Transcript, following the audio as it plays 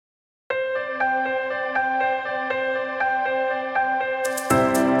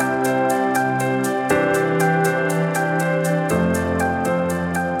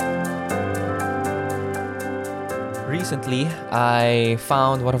recently, I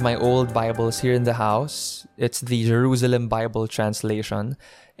found one of my old Bibles here in the house. It's the Jerusalem Bible translation.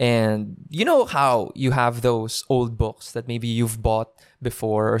 And you know how you have those old books that maybe you've bought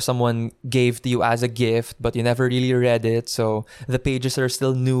before or someone gave to you as a gift, but you never really read it. So the pages are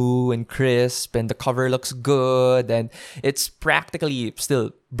still new and crisp and the cover looks good and it's practically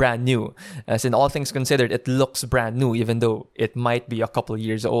still brand new. As in all things considered, it looks brand new, even though it might be a couple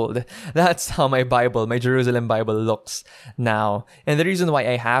years old. That's how my Bible, my Jerusalem Bible looks now. And the reason why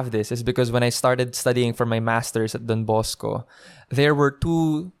I have this is because when I started studying for my master's at Don Bosco, there were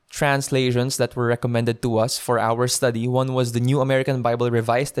two translations that were recommended to us for our study. One was the New American Bible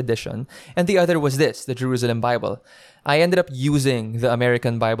Revised Edition, and the other was this, the Jerusalem Bible. I ended up using the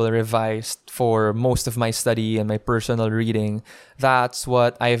American Bible Revised for most of my study and my personal reading. That's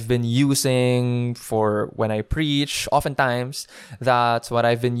what I've been using for when I preach. Oftentimes, that's what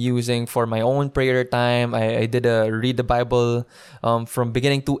I've been using for my own prayer time. I did a read the Bible from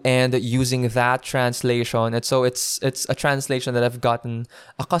beginning to end using that translation. And so it's a translation that I've gotten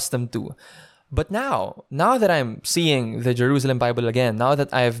accustomed to. But now that I'm seeing the Jerusalem Bible again, now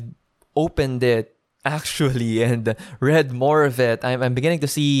that I've opened it actually and read more of it, I'm beginning to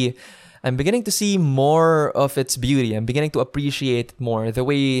see more of its beauty. I'm beginning to appreciate it more, the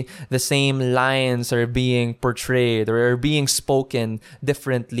way the same lines are being portrayed or are being spoken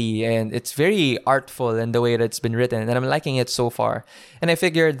differently, and it's very artful in the way that it's been written, and I'm liking it so far. And I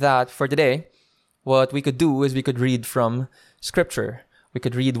figured that for today, what we could do is we could read from scripture. We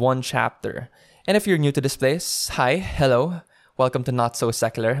could read one chapter. And if you're new to this place, hi, hello. Welcome to Not So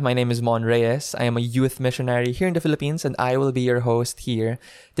Secular. My name is Mon Reyes. I am a youth missionary here in the Philippines, and I will be your host here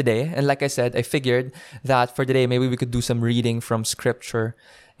today. And like I said, I figured that for today, maybe we could do some reading from scripture.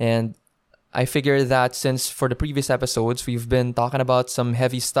 And I figured that since for the previous episodes, we've been talking about some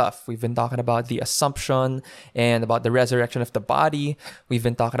heavy stuff. We've been talking about the Assumption and about the resurrection of the body. We've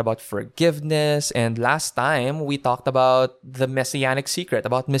been talking about forgiveness. And last time, we talked about the messianic secret,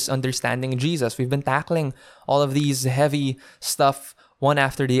 about misunderstanding Jesus. We've been tackling all of these heavy stuff one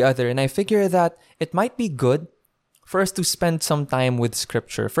after the other. And I figure that it might be good for us to spend some time with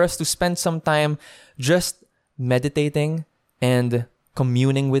scripture, for us to spend some time just meditating and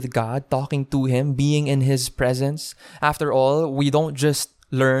communing with God, talking to Him, being in His presence. After all, we don't just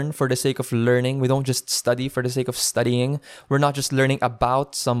learn for the sake of learning. We don't just study for the sake of studying. We're not just learning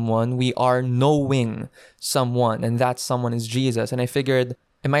about someone. We are knowing someone, and that someone is Jesus. And I figured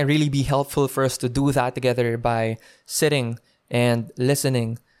it might really be helpful for us to do that together by sitting and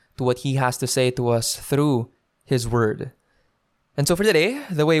listening to what He has to say to us through His Word. And so for today,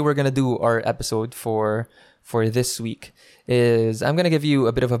 the way we're going to do our episode for this week is I'm going to give you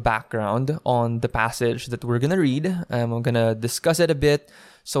a bit of a background on the passage that we're going to read. I'm going to discuss it a bit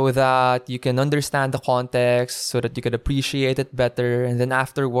so that you can understand the context, so that you can appreciate it better. And then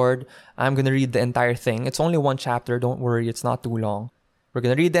afterward, I'm going to read the entire thing. It's only one chapter. Don't worry. It's not too long. We're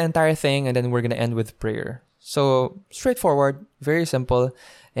going to read the entire thing and then we're going to end with prayer. So straightforward, very simple.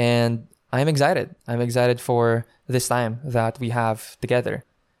 And I'm excited. I'm excited for this time that we have together.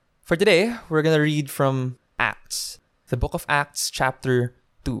 For today, we're going to read from Acts, the book of Acts, chapter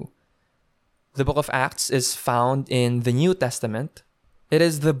 2. The book of Acts is found in the New Testament. It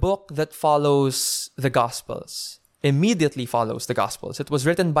is the book that follows the Gospels, immediately follows the Gospels. It was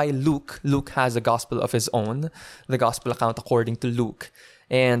written by Luke. Luke has a gospel of his own, the gospel account according to Luke.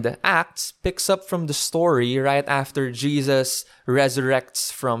 And Acts picks up from the story right after Jesus resurrects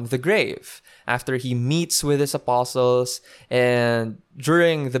from the grave, after he meets with his apostles. And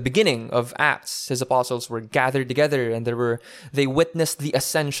during the beginning of Acts, his apostles were gathered together and they witnessed the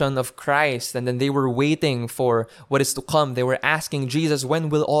ascension of Christ. And then they were waiting for what is to come. They were asking Jesus, when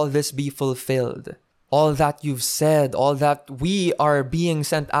will all this be fulfilled? All that you've said, all that we are being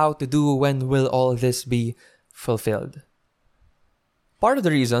sent out to do, when will all this be fulfilled? Part of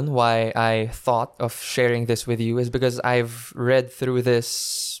the reason why I thought of sharing this with you is because I've read through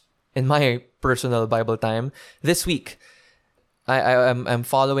this in my personal Bible time this week. I'm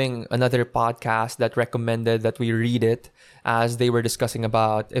following another podcast that recommended that we read it as they were discussing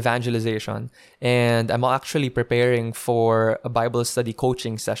about evangelization. And I'm actually preparing for a Bible study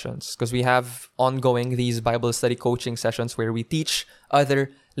coaching sessions because we have ongoing these Bible study coaching sessions where we teach other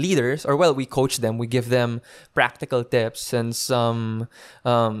leaders, or we coach them. We give them practical tips and some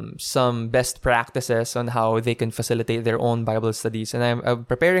best practices on how they can facilitate their own Bible studies. And I'm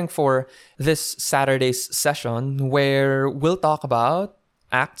preparing for this Saturday's session where we'll talk about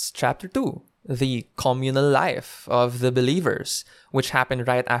Acts chapter 2, the communal life of the believers, which happened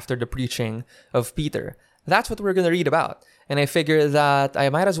right after the preaching of Peter. That's what we're going to read about. And I figure that I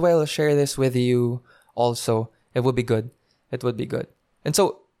might as well share this with you also It would be good. It would be good. And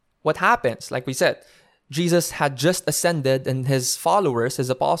so what happens? Like we said, Jesus had just ascended and his followers, his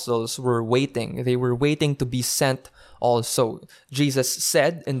apostles, were waiting. They were waiting to be sent also. Jesus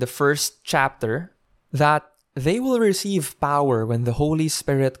said in the first chapter that they will receive power when the Holy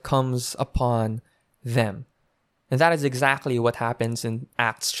Spirit comes upon them. And that is exactly what happens in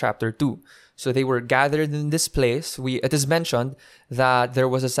Acts chapter 2. So they were gathered in this place. It is mentioned that there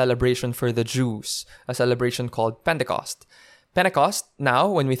was a celebration for the Jews, a celebration called Pentecost. Pentecost, now,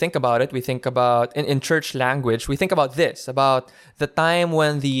 when we think about it, we think about, in church language, we think about this, about the time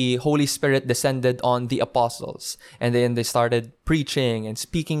when the Holy Spirit descended on the apostles, and then they started preaching and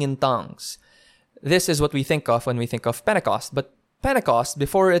speaking in tongues. This is what we think of when we think of Pentecost. But Pentecost,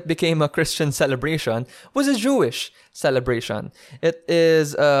 before it became a Christian celebration, was a Jewish celebration. It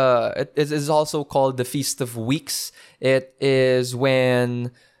is also called the Feast of Weeks. It is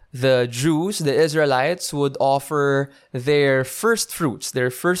when the Jews, the Israelites, would offer their first fruits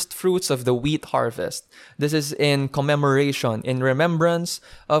of the wheat harvest. This is in commemoration, in remembrance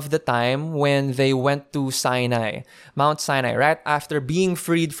of the time when they went to Sinai, Mount Sinai, right after being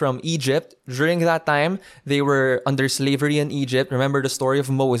freed from Egypt. During that time, they were under slavery in Egypt. Remember the story of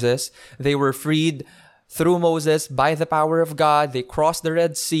Moses. They were freed through Moses by the power of God. They crossed the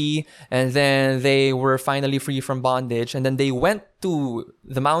Red Sea, and then they were finally free from bondage. And then they went to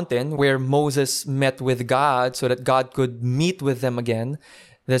the mountain where Moses met with God so that God could meet with them again.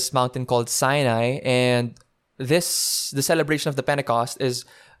 This mountain called Sinai. And the celebration of the Pentecost is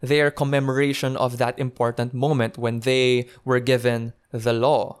their commemoration of that important moment when they were given the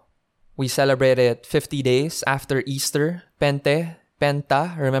law. We celebrate it 50 days after Easter,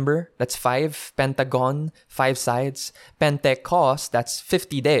 Penta, remember? That's 5. Pentagon, 5 sides. Pentecost, that's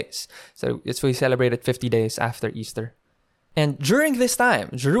 50 days. So we celebrate it 50 days after Easter. And during this time,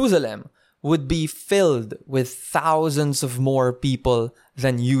 Jerusalem would be filled with thousands of more people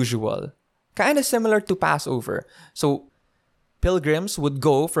than usual. Kind of similar to Passover. So pilgrims would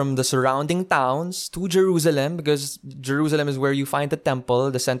go from the surrounding towns to Jerusalem, because Jerusalem is where you find the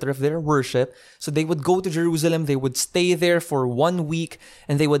temple, the center of their worship. So they would go to Jerusalem, they would stay there for 1 week,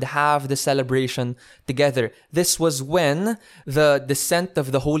 and they would have the celebration together. This was when the descent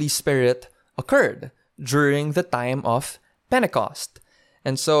of the Holy Spirit occurred, during the time of Pentecost.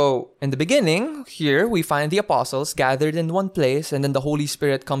 And so, in the beginning, here, we find the apostles gathered in one place, and then the Holy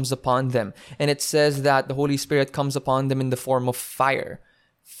Spirit comes upon them. And it says that the Holy Spirit comes upon them in the form of fire.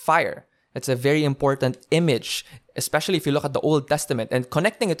 Fire. It's a very important image, especially if you look at the Old Testament, and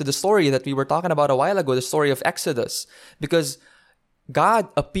connecting it to the story that we were talking about a while ago, the story of Exodus. Because God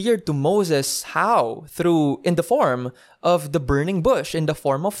appeared to Moses, how? In the form of the burning bush, in the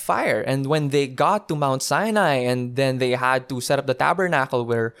form of fire. And when they got to Mount Sinai, and then they had to set up the tabernacle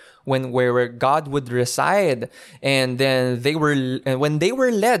where God would reside, and then when they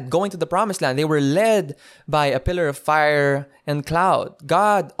were led, going to the promised land, they were led by a pillar of fire and cloud.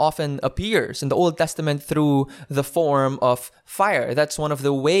 God often appears in the Old Testament through the form of fire. That's one of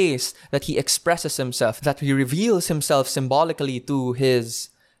the ways that he expresses himself, that he reveals himself symbolically to his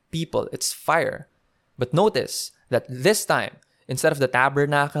people. It's fire. But notice that this time, instead of the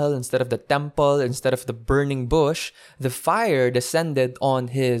tabernacle, instead of the temple, instead of the burning bush, the fire descended on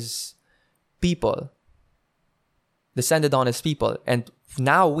his people. And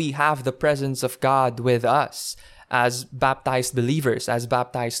now we have the presence of God with us. As baptized believers, as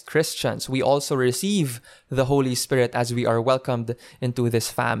baptized Christians, we also receive the Holy Spirit as we are welcomed into this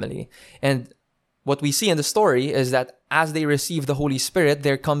family. And what we see in the story is that as they receive the Holy Spirit,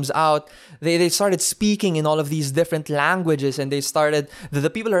 there comes out, they started speaking in all of these different languages, and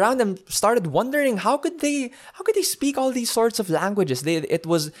the people around them started wondering, how could they speak all these sorts of languages? It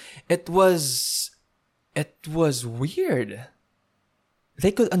was weird.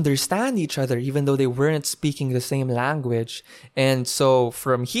 They could understand each other even though they weren't speaking the same language. And so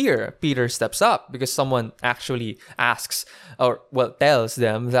from here, Peter steps up, because someone actually tells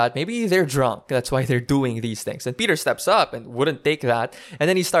them that maybe they're drunk. That's why they're doing these things. And Peter steps up and wouldn't take that. And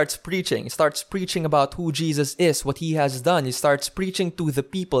then he starts preaching. He starts preaching about who Jesus is, what he has done. He starts preaching to the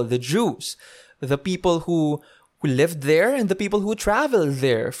people, the Jews, the people who lived there, and the people who traveled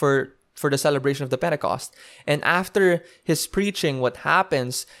there for the celebration of the Pentecost. And after his preaching, what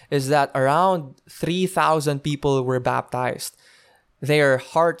happens is that around 3,000 people were baptized. Their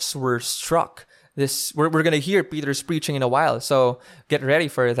hearts were struck. We're going to hear Peter's preaching in a while, so get ready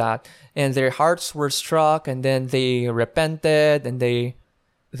for that. And their hearts were struck, and then they repented, and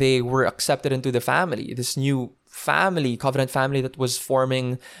they were accepted into the family, this new family, covenant family that was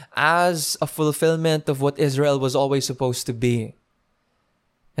forming as a fulfillment of what Israel was always supposed to be.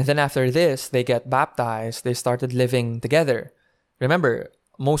 And then after this, they get baptized. They started living together. Remember,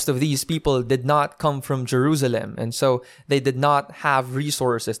 most of these people did not come from Jerusalem. And so they did not have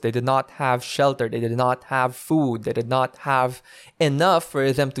resources. They did not have shelter. They did not have food. They did not have enough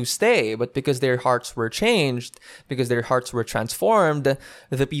for them to stay. But because their hearts were changed, because their hearts were transformed,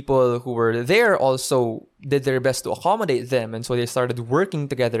 the people who were there also did their best to accommodate them. And so they started working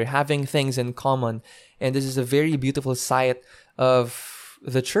together, having things in common. And this is a very beautiful sight of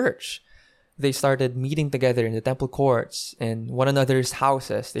the church. They started meeting together in the temple courts, in one another's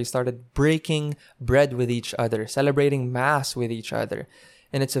houses. They started breaking bread with each other, celebrating Mass with each other.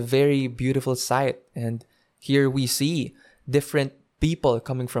 And it's a very beautiful sight. And here we see different people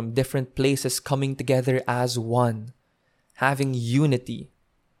coming from different places coming together as one, having unity.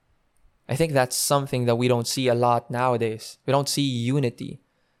 I think that's something that we don't see a lot nowadays. We don't see unity.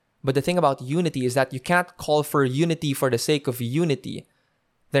 But the thing about unity is that you can't call for unity for the sake of unity.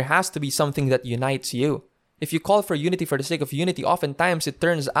 There has to be something that unites you. If you call for unity for the sake of unity, oftentimes it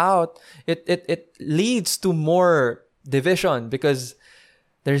turns out it leads to more division, because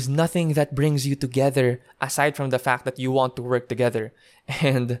there's nothing that brings you together aside from the fact that you want to work together.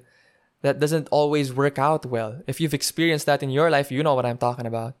 And that doesn't always work out well. If you've experienced that in your life, you know what I'm talking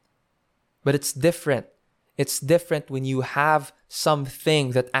about. But it's different. It's different when you have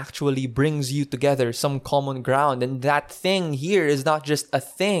something that actually brings you together, some common ground. And that thing here is not just a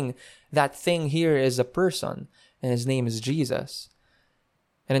thing. That thing here is a person, and his name is Jesus.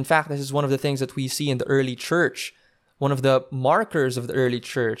 And in fact, this is one of the things that we see in the early church. One of the markers of the early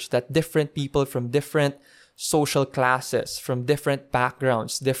church, that different people from different social classes, from different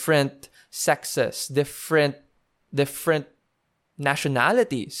backgrounds, different sexes, different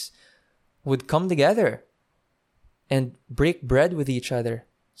nationalities would come together and break bread with each other,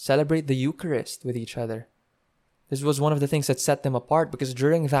 celebrate the Eucharist with each other. This was one of the things that set them apart, because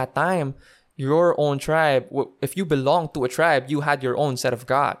during that time, your own tribe, if you belonged to a tribe, you had your own set of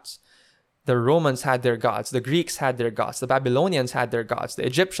gods. The Romans had their gods, the Greeks had their gods, the Babylonians had their gods, the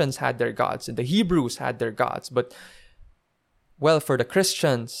Egyptians had their gods, and the Hebrews had their gods. But, well, for the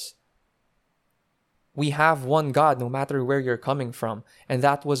Christians, we have one God no matter where you're coming from. And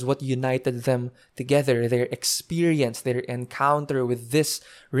that was what united them together, their experience, their encounter with this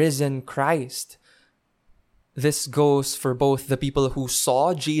risen Christ. This goes for both the people who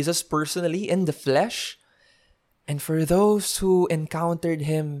saw Jesus personally in the flesh, and for those who encountered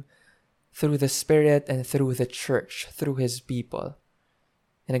him through the Spirit and through the church, through his people.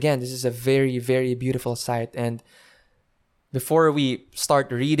 And again, this is a very, very beautiful sight. And before we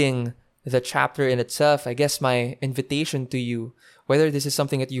start reading the chapter in itself, I guess my invitation to you, whether this is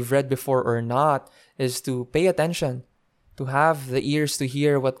something that you've read before or not, is to pay attention, to have the ears to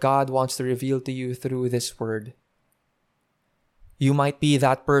hear what God wants to reveal to you through this word. You might be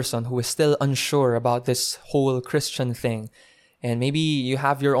that person who is still unsure about this whole Christian thing, and maybe you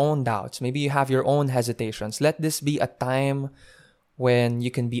have your own doubts, maybe you have your own hesitations. Let this be a time when you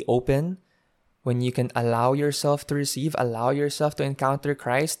can be open, when you can allow yourself to receive, allow yourself to encounter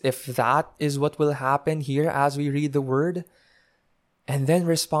Christ, if that is what will happen here as we read the word, and then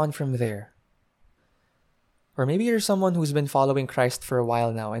respond from there. Or maybe you're someone who's been following Christ for a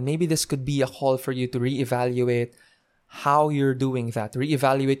while now, and maybe this could be a call for you to reevaluate how you're doing that,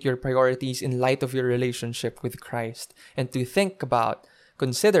 reevaluate your priorities in light of your relationship with Christ, and to think about,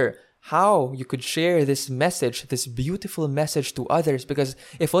 consider how you could share this message, this beautiful message to others. Because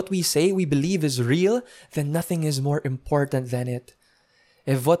if what we say we believe is real, then nothing is more important than it.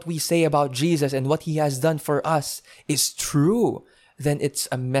 If what we say about Jesus and what he has done for us is true, then it's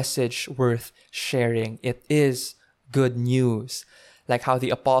a message worth sharing. It is good news. Like how the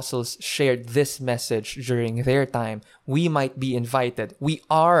apostles shared this message during their time, we might be invited. We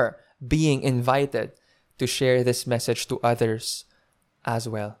are being invited to share this message to others as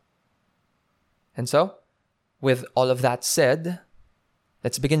well. And so, with all of that said,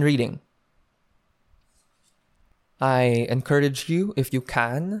 let's begin reading. I encourage you, if you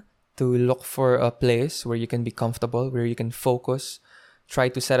can, to look for a place where you can be comfortable, where you can focus. Try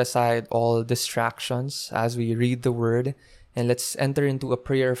to set aside all distractions as we read the word, and let's enter into a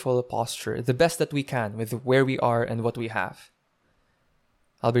prayerful posture, the best that we can with where we are and what we have.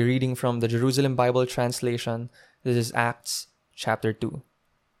 I'll be reading from the Jerusalem Bible translation. This is Acts chapter 2.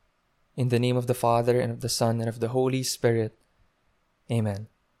 In the name of the Father, and of the Son, and of the Holy Spirit. Amen.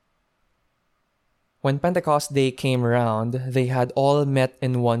 When Pentecost Day came around, they had all met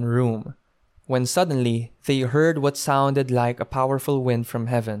in one room, when suddenly they heard what sounded like a powerful wind from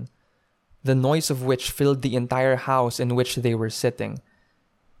heaven, the noise of which filled the entire house in which they were sitting.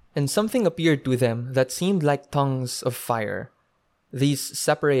 And something appeared to them that seemed like tongues of fire, These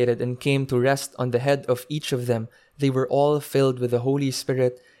separated and came to rest on the head of each of them. They were all filled with the Holy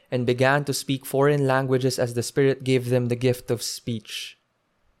Spirit and began to speak foreign languages as the Spirit gave them the gift of speech.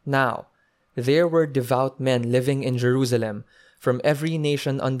 Now, there were devout men living in Jerusalem from every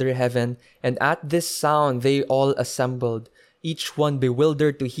nation under heaven, and at this sound they all assembled, each one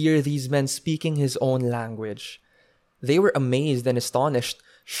bewildered to hear these men speaking his own language. They were amazed and astonished.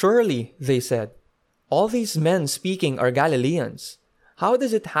 "Surely," they said, "all these men speaking are Galileans. How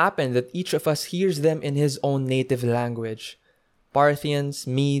does it happen that each of us hears them in his own native language?" Parthians,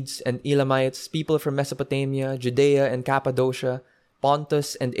 Medes, and Elamites, people from Mesopotamia, Judea and Cappadocia,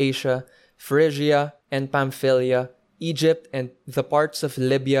 Pontus and Asia, Phrygia and Pamphylia, Egypt and the parts of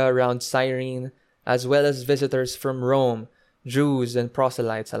Libya around Cyrene, as well as visitors from Rome, Jews and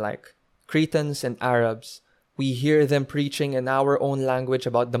proselytes alike, Cretans and Arabs, we hear them preaching in our own language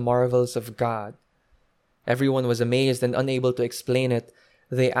about the marvels of God. Everyone was amazed and unable to explain it.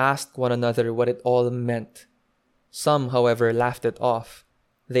 They asked one another what it all meant. Some, however, laughed it off.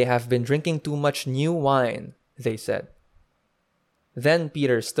 "They have been drinking too much new wine," they said. Then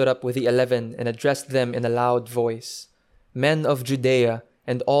Peter stood up with the 11 and addressed them in a loud voice. "Men of Judea,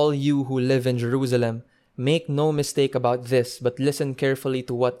 and all you who live in Jerusalem, make no mistake about this, but listen carefully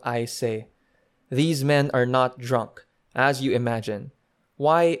to what I say. These men are not drunk, as you imagine.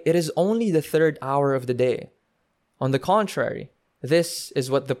 Why, it is only the 3rd hour of the day. On the contrary, this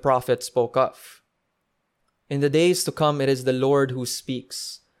is what the prophet spoke of. In the days to come it is the Lord who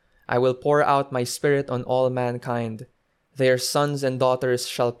speaks. I will pour out my Spirit on all mankind. Their sons and daughters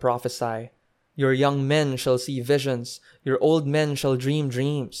shall prophesy. Your young men shall see visions. Your old men shall dream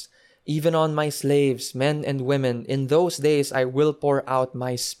dreams. Even on my slaves, men and women, in those days I will pour out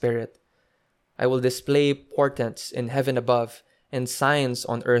my Spirit. I will display portents in heaven above and signs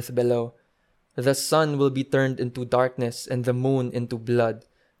on earth below. The sun will be turned into darkness and the moon into blood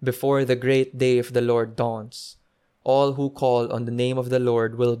before the great day of the Lord dawns. All who call on the name of the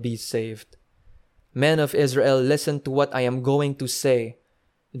Lord will be saved. Men of Israel, listen to what I am going to say.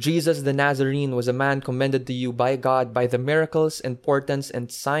 Jesus the Nazarene was a man commended to you by God by the miracles and portents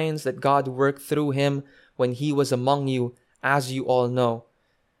and signs that God worked through him when he was among you, as you all know.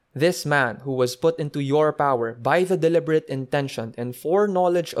 This man, who was put into your power by the deliberate intention and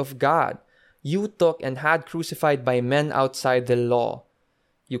foreknowledge of God, you took and had crucified by men outside the law.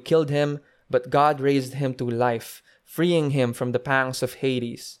 You killed him, but God raised him to life, freeing him from the pangs of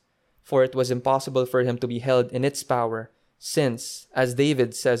Hades. For it was impossible for him to be held in its power, since, as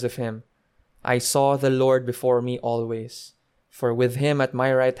David says of him, I saw the Lord before me always, for with him at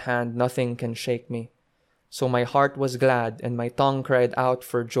my right hand nothing can shake me. So my heart was glad, and my tongue cried out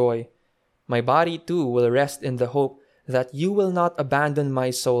for joy. My body too will rest in the hope that you will not abandon my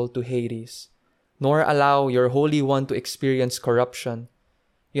soul to Hades, nor allow your Holy One to experience corruption.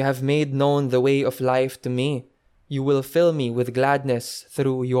 You have made known the way of life to me. You will fill me with gladness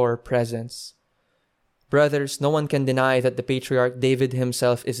through your presence. Brothers, no one can deny that the patriarch David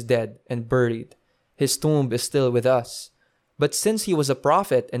himself is dead and buried. His tomb is still with us. But since he was a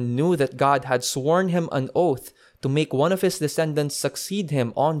prophet and knew that God had sworn him an oath to make one of his descendants succeed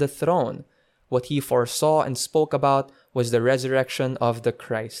him on the throne, what he foresaw and spoke about was the resurrection of the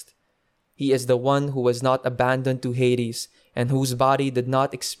Christ. He is the one who was not abandoned to Hades and whose body did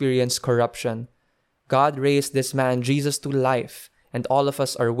not experience corruption. God raised this man Jesus to life, and all of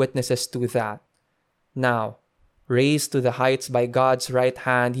us are witnesses to that. Now, raised to the heights by God's right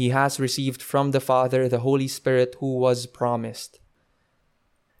hand, he has received from the Father the Holy Spirit who was promised.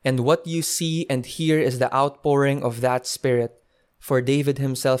 And what you see and hear is the outpouring of that Spirit, for David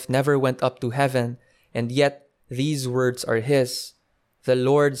himself never went up to heaven, and yet these words are his. The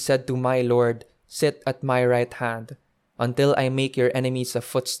Lord said to my Lord, sit at my right hand, until I make your enemies a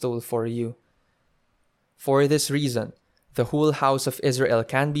footstool for you. For this reason, the whole house of Israel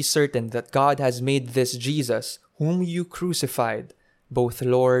can be certain that God has made this Jesus, whom you crucified, both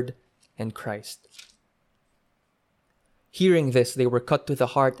Lord and Christ. Hearing this, they were cut to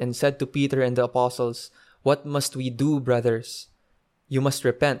the heart and said to Peter and the apostles, What must we do, brothers? You must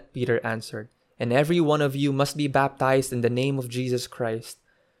repent, Peter answered, and every one of you must be baptized in the name of Jesus Christ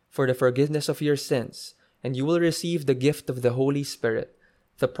for the forgiveness of your sins, and you will receive the gift of the Holy Spirit.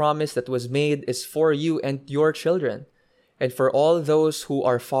 The promise that was made is for you and your children, and for all those who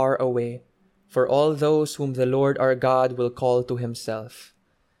are far away, for all those whom the Lord our God will call to himself.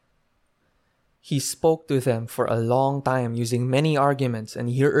 He spoke to them for a long time using many arguments, and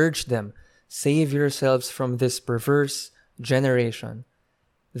he urged them, Save yourselves from this perverse generation.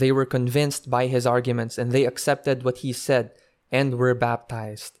 They were convinced by his arguments, and they accepted what he said and were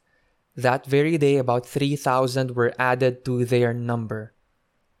baptized. That very day, about 3,000 were added to their number.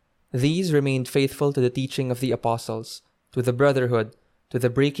 These remained faithful to the teaching of the apostles, to the brotherhood, to the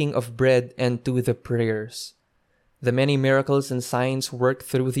breaking of bread, and to the prayers. The many miracles and signs worked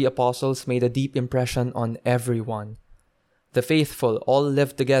through the apostles made a deep impression on everyone. The faithful all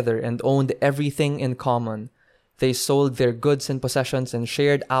lived together and owned everything in common. They sold their goods and possessions and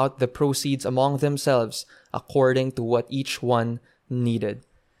shared out the proceeds among themselves according to what each one needed.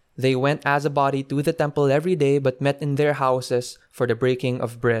 They went as a body to the temple every day, but met in their houses for the breaking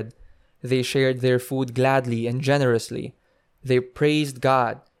of bread. They shared their food gladly and generously. They praised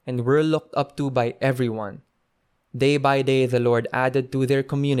God and were looked up to by everyone. Day by day, the Lord added to their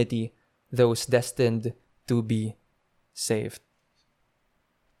community those destined to be saved.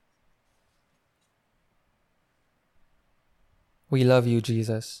 We love you,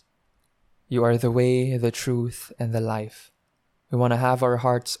 Jesus. You are the way, the truth, and the life. We want to have our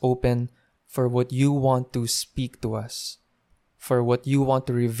hearts open for what you want to speak to us, for what you want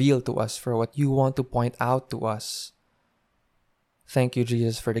to reveal to us, for what you want to point out to us. Thank you,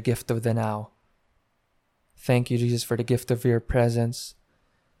 Jesus, for the gift of the now. Thank you, Jesus, for the gift of your presence.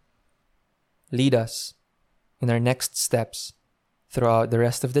 Lead us in our next steps throughout the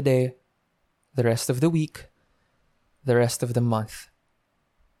rest of the day, the rest of the week, the rest of the month,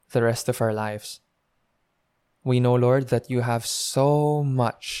 the rest of our lives. We know, Lord, that you have so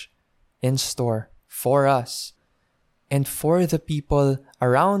much in store for us and for the people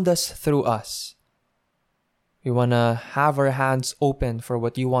around us through us. We want to have our hands open for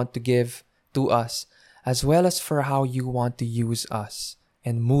what you want to give to us, as well as for how you want to use us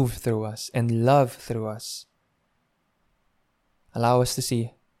and move through us and love through us. Allow us to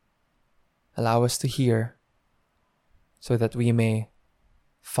see. Allow us to hear so that we may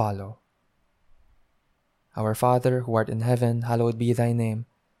follow. Our Father, who art in heaven, hallowed be thy name.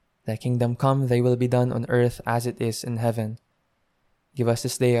 Thy kingdom come, thy will be done on earth as it is in heaven. Give us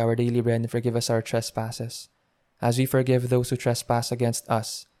this day our daily bread and forgive us our trespasses, as we forgive those who trespass against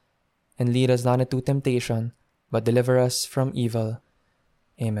us. And lead us not into temptation, but deliver us from evil.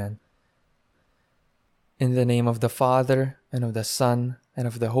 Amen. In the name of the Father, and of the Son, and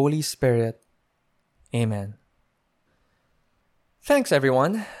of the Holy Spirit. Amen. Thanks,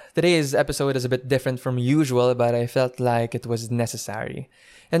 everyone. Today's episode is a bit different from usual, but I felt like it was necessary.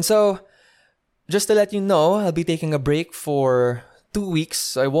 And so, just to let you know, I'll be taking a break for 2 weeks.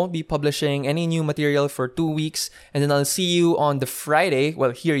 So I won't be publishing any new material for 2 weeks. And then I'll see you on the Friday.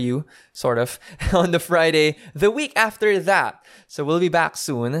 Well, hear you, sort of, on the Friday, the week after that. So we'll be back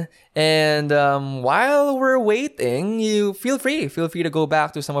soon. And while we're waiting, you feel free to go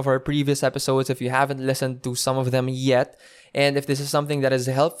back to some of our previous episodes if you haven't listened to some of them yet. And if this is something that is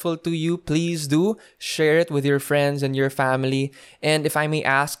helpful to you, please do share it with your friends and your family. And if I may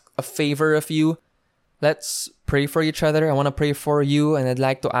ask a favor of you, let's pray for each other. I want to pray for you, and I'd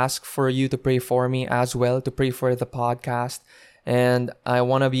like to ask for you to pray for me as well, to pray for the podcast. And I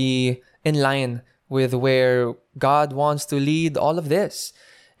want to be in line with where God wants to lead all of this.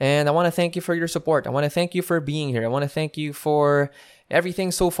 And I want to thank you for your support. I want to thank you for being here. I want to thank you for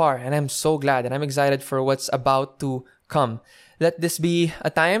everything so far. And I'm so glad and I'm excited for what's about to come. Let this be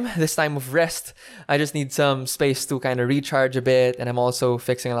this time of rest. I just need some space to kind of recharge a bit. And I'm also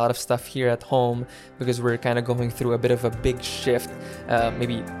fixing a lot of stuff here at home because we're kind of going through a bit of a big shift.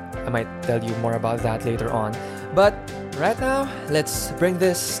 Maybe I might tell you more about that later on. But right now, let's bring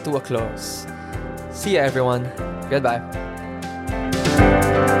this to a close. See ya, everyone. Goodbye.